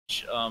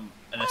an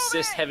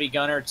assist heavy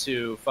gunner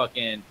to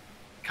fucking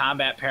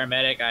combat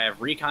paramedic. I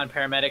have recon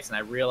paramedics, and I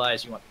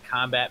realize you want the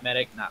combat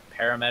medic, not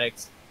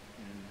paramedics.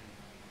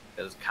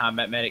 Because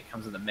combat medic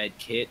comes in the med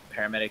kit,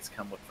 paramedics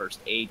come with first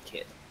aid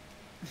kit.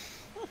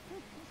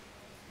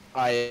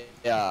 I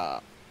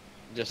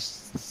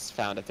just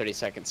found a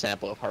 30-second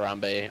sample of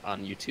Harambe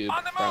on YouTube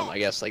from, I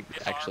guess, like,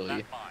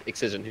 actually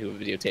Excision, who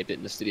videotaped it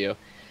in the studio.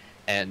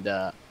 And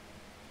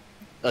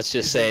let's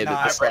just say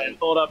that the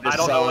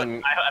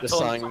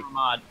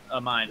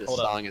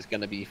song is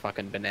gonna be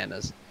fucking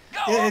bananas.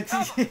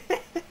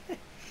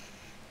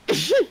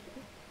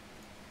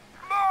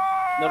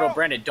 No,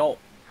 Brandon, don't.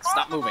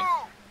 Stop moving.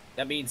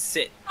 That means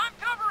sit.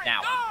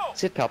 Now.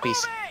 Sit,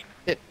 puppies.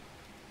 Sit.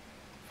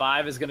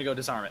 5 is gonna go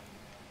disarm it.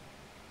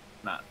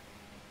 Not.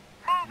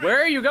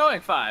 Where are you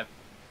going, 5?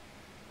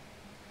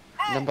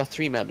 Number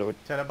 3, my lord.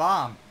 To the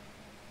bomb.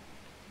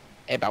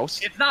 Hey, boss.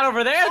 It's not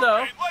over there,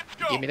 though.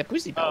 Give me the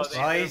pussy, boss.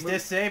 Oh, he's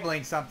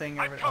disabling something.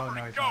 Oh,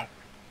 no, he's not.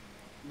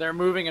 They're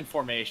moving in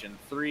formation.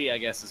 3, I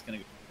guess, is gonna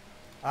go.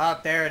 Oh,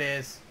 there it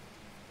is.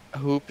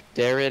 Hoop,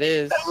 there it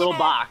is. That little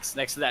box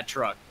next to that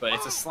truck, but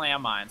it's a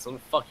slam mine, so it'll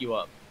fuck you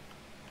up.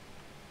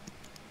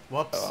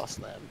 Whoops. Oh, I'll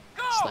slam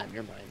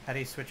your mind. How do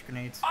you switch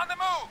grenades? On the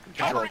move!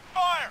 Covering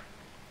fire!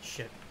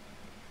 Shit.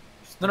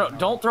 No,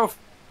 don't throw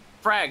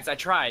frags. I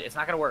tried. It's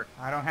not gonna work.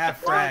 I don't have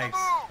frags.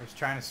 I was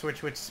trying to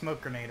switch which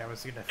smoke grenade I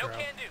was gonna throw.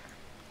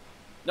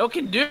 No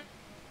can do.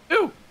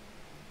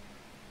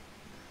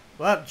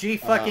 Well, G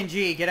fucking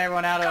G. Get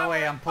everyone out of the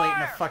way. I'm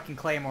plating a fucking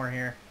claymore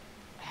here.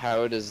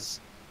 How does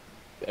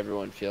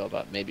everyone feel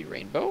about maybe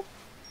rainbow?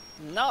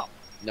 No.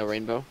 No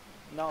rainbow?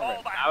 No.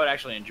 I would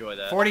actually enjoy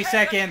that. 40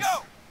 seconds.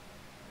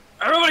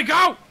 Everybody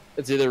go!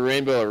 It's either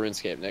rainbow or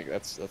RuneScape, Nick.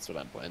 That's what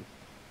I'm playing.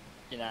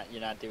 You're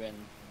not doing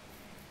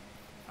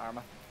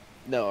Arma?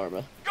 No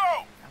Arma. Go!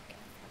 Okay.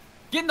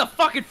 Get in the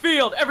fucking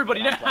field,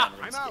 everybody now!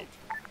 I'm out.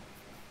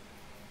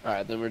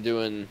 Alright, then we're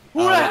doing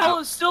Who the hell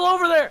is still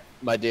over there?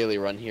 my daily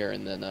run here,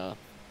 and then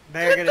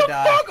They're gonna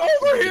die. Get the fuck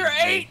over here,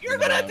 8! You're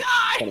gonna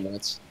die! 20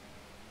 minutes.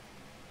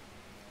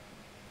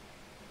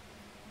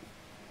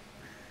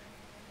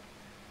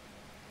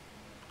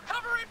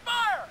 Covering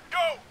fire!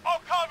 Go!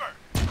 I'll cover!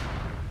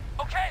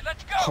 Okay,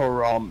 let's go!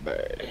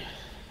 Harambe.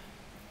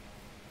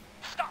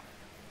 Stop!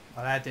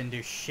 Well, that didn't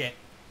do shit.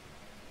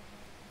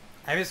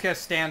 I'm just gonna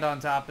stand on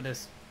top of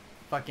this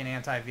fucking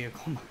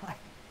anti-vehicle mine.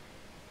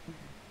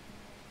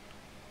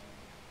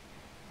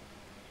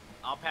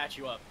 I'll patch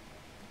you up.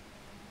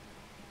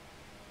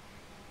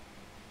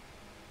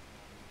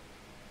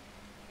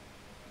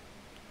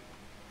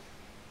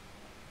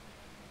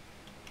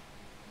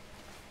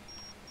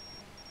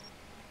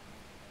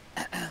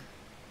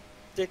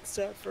 Dick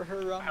set for her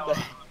run.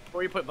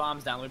 Before you put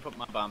bombs down, let me put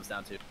my bombs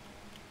down too.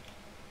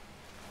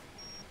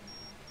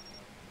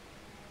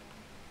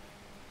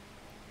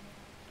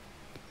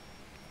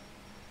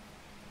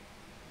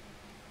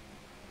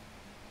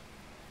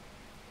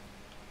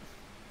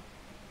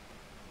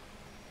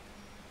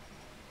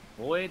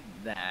 Avoid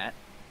that.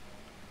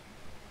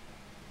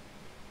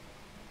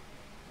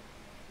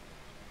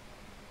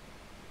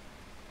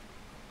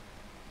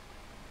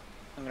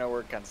 I'm gonna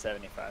work on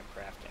 75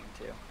 crafting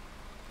too.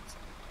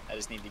 I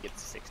just need to get to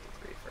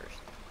 63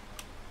 first.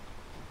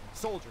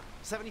 Soldier,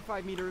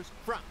 75 meters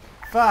front.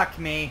 Fuck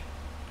me.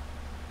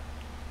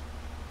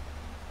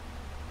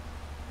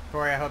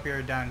 Corey, I hope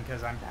you're done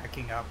because I'm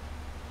backing up.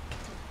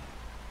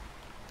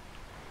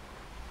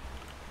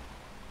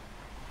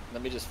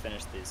 Let me just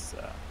finish these.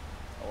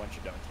 Once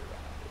you're done with your run,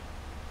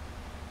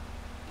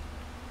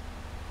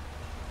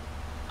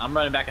 I'm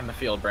running back in the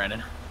field,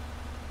 Brandon.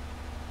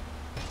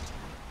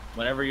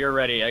 Whenever you're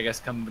ready, I guess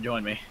come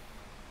join me.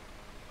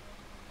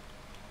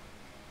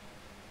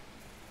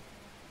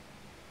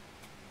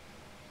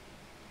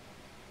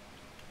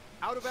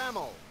 Out of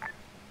ammo.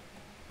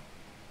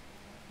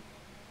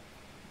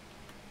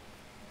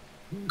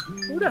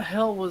 Who the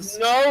hell was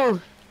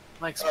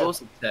my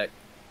explosive tech?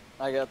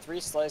 I got 3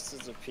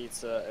 slices of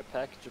pizza, a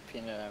package of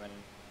peanut M&Ms.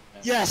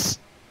 Yes!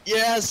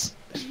 Yes!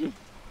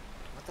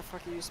 What the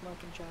fuck are you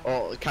smoking, John?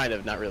 Oh, kind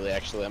of, not really,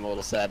 actually. I'm a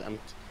little sad.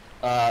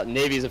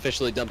 Navy's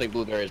officially dumping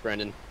blueberries,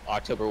 Brandon.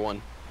 October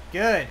 1.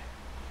 Good.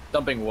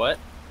 Dumping what?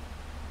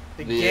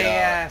 The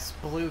gay-ass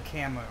blue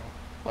camo.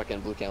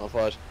 Fucking blue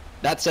camouflage.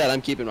 That said,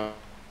 I'm keeping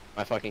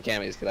my fucking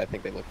camis because I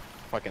think they look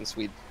fucking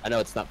sweet. I know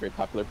it's not very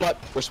popular, but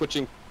we're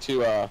switching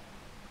to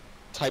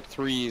Type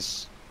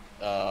 3s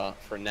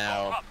for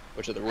now,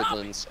 which are the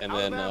Woodlands, and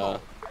then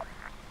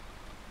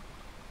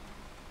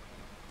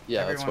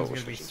yeah, that's what Everyone's we're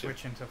gonna be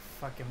switching switching to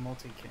fucking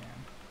multicam.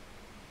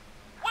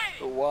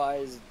 But why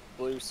is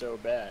blue so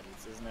bad?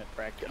 Isn't it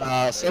practical?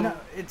 No,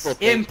 it's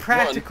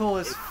impractical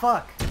as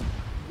fuck.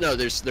 No,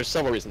 there's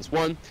several reasons.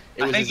 One,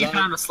 it was I think you designed,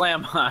 found the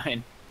slam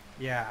mine.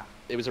 Yeah.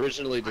 it was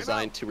originally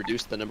designed to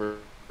reduce the number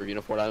of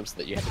uniform items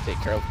that you had to take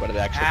care of, but it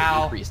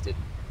actually increased it.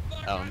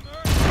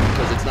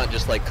 Because it's not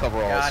just like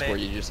coveralls where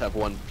you just have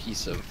one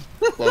piece of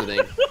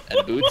clothing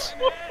and boots.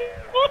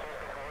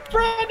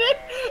 Brandon!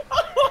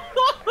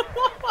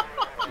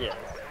 Yeah.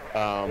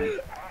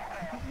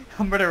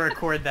 I'm gonna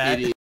record that.